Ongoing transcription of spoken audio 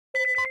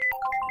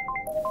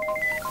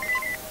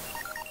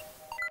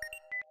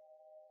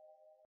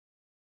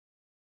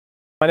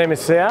My name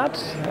is Sead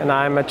and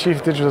I'm a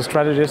Chief Digital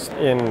Strategist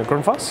in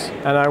Grundfos,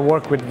 and I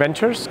work with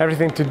ventures,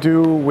 everything to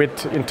do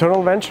with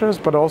internal ventures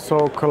but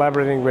also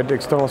collaborating with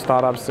external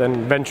startups and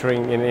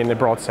venturing in a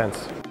broad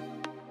sense.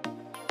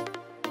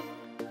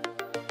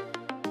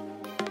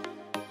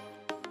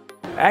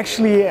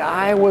 Actually,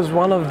 I was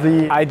one of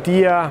the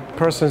idea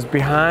persons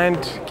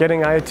behind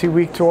getting IoT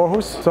Week to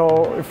Aarhus.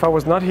 So if I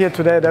was not here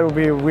today, that would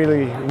be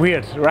really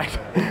weird, right?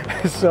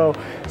 so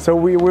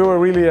we were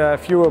really a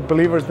few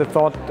believers that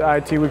thought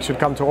IoT Week should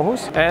come to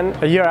Aarhus, and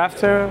a year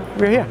after,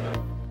 we're here.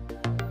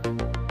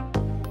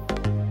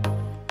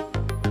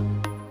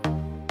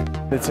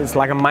 It's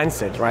like a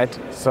mindset, right?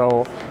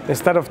 So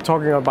instead of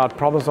talking about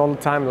problems all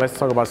the time, let's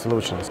talk about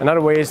solutions. Another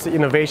way is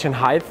innovation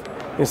height.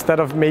 Instead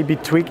of maybe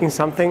tweaking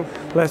something,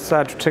 let's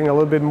try to think a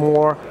little bit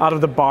more out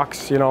of the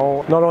box,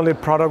 not only a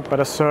product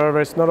but a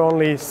service, not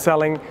only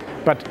selling,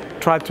 but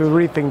try to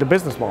rethink the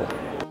business model.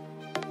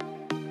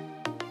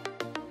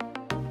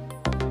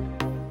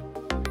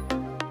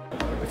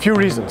 A few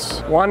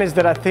reasons. One is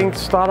that I think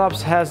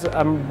startups has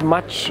a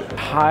much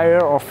higher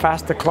or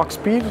faster clock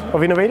speed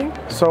of innovating.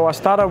 So a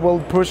startup will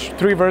push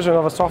 3 versions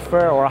of a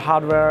software or a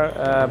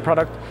hardware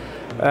product,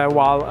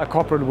 while a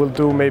corporate will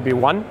do maybe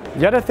 1.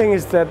 The other thing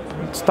is that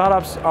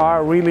startups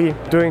are really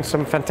doing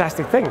some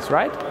fantastic things,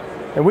 right?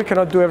 And we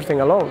cannot do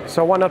everything alone.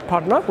 So why not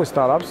partner up with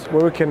startups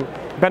where we can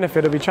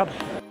benefit of each other?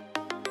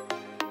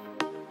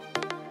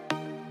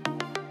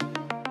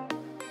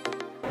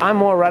 I'm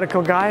more a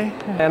radical guy,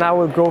 and I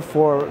will go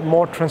for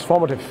more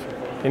transformative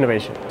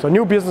innovation. So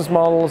new business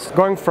models,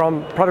 going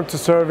from product to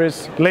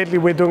service. Lately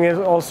we're doing it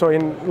also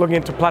in looking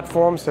into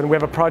platforms, and we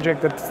have a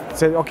project that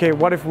says, okay,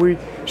 what if we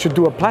should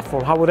do a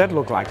platform? How would that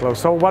look like?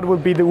 So what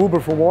would be the Uber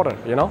for water,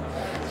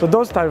 So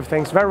those type of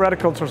things, very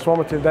radical,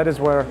 transformative, that is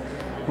where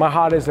my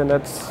heart is, and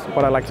that's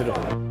what I like to do.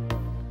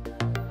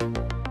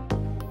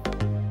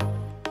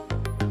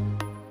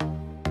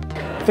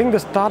 I think the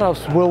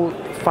startups will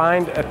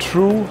find a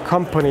true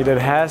company that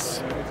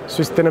has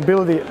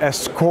sustainability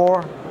as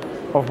core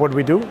of what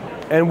we do.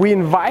 And we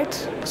invite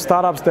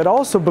startups that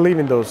also believe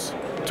in those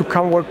to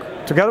come work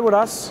together with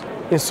us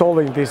in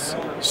solving these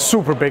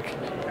super big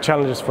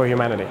challenges for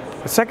humanity.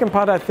 The second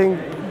part, I think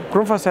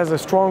Grundfos has a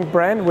strong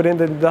brand within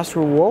the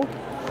industrial world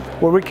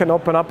where we can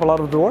open up a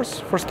lot of doors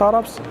for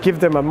startups, give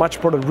them a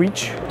much broader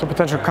reach to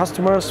potential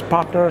customers,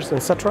 partners,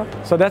 etc.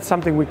 So that's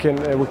something we can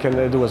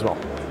do as well.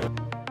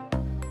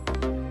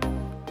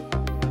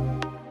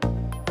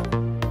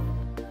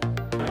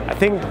 I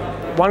think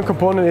one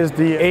component is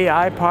the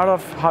AI part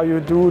of how you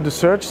do the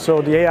search.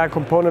 So the AI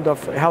component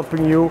of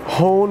helping you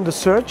hone the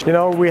search.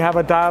 We have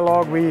a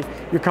dialogue,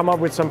 you come up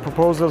with some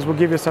proposals, we'll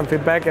give you some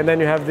feedback, and then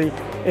you have the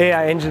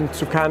AI engine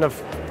to kind of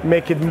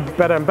make it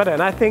better and better.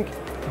 And I think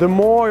the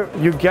more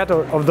you get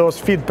of those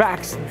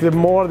feedbacks, the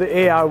more the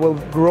AI will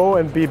grow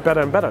and be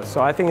better and better.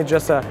 So I think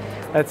it's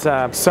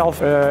a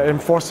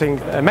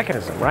self-enforcing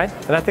mechanism, right?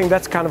 And I think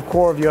that's kind of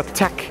core of your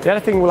tech. The other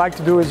thing we like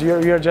to do is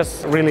you're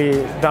just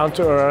really down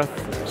to earth,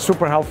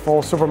 super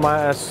helpful,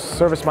 super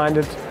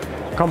service-minded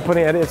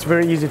company, and it's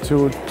very easy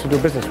to do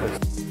business with.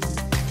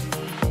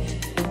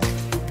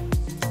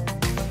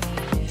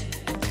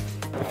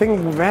 I think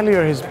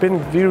Valuer has been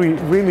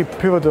really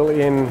pivotal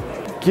in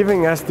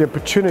giving us the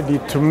opportunity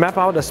to map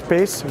out a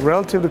space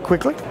relatively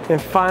quickly and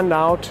find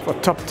out for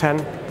top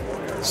 10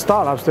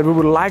 startups that we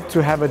would like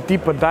to have a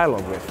deeper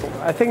dialogue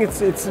with. I think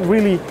it's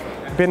really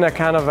been a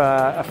kind of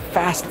a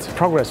fast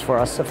progress for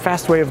us, a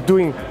fast way of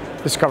doing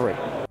discovery.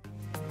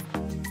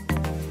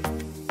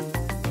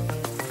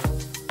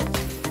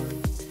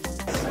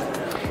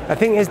 I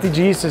think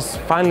SDGs has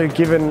finally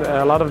given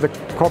a lot of the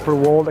corporate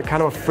world a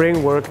kind of a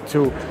framework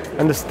to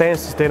understand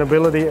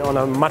sustainability on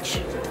a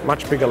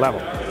much bigger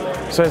level.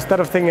 So instead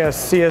of thinking as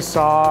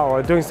CSR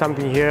or doing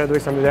something here, doing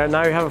something there,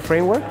 now you have a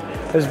framework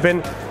that's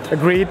been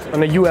agreed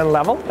on a UN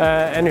level,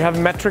 and you have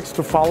metrics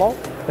to follow.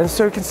 And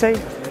so you can say,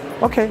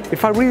 okay,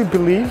 if I really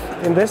believe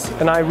in this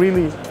and I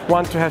really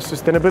want to have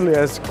sustainability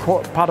as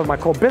part of my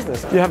core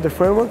business, you have the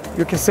framework,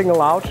 you can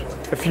single out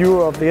a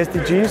few of the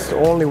SDGs,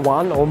 or only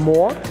one or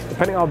more,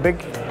 depending on how big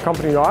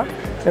company you are,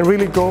 and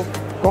really go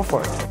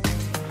for it.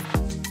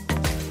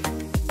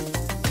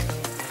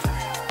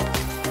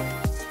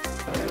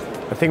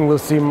 I think we'll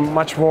see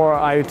much more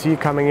IoT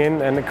coming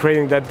in and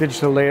creating that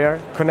digital layer,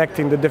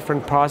 connecting the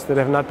different parts that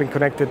have not been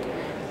connected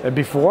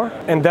before.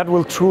 And that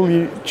will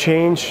truly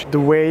change the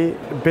way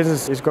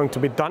business is going to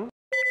be done.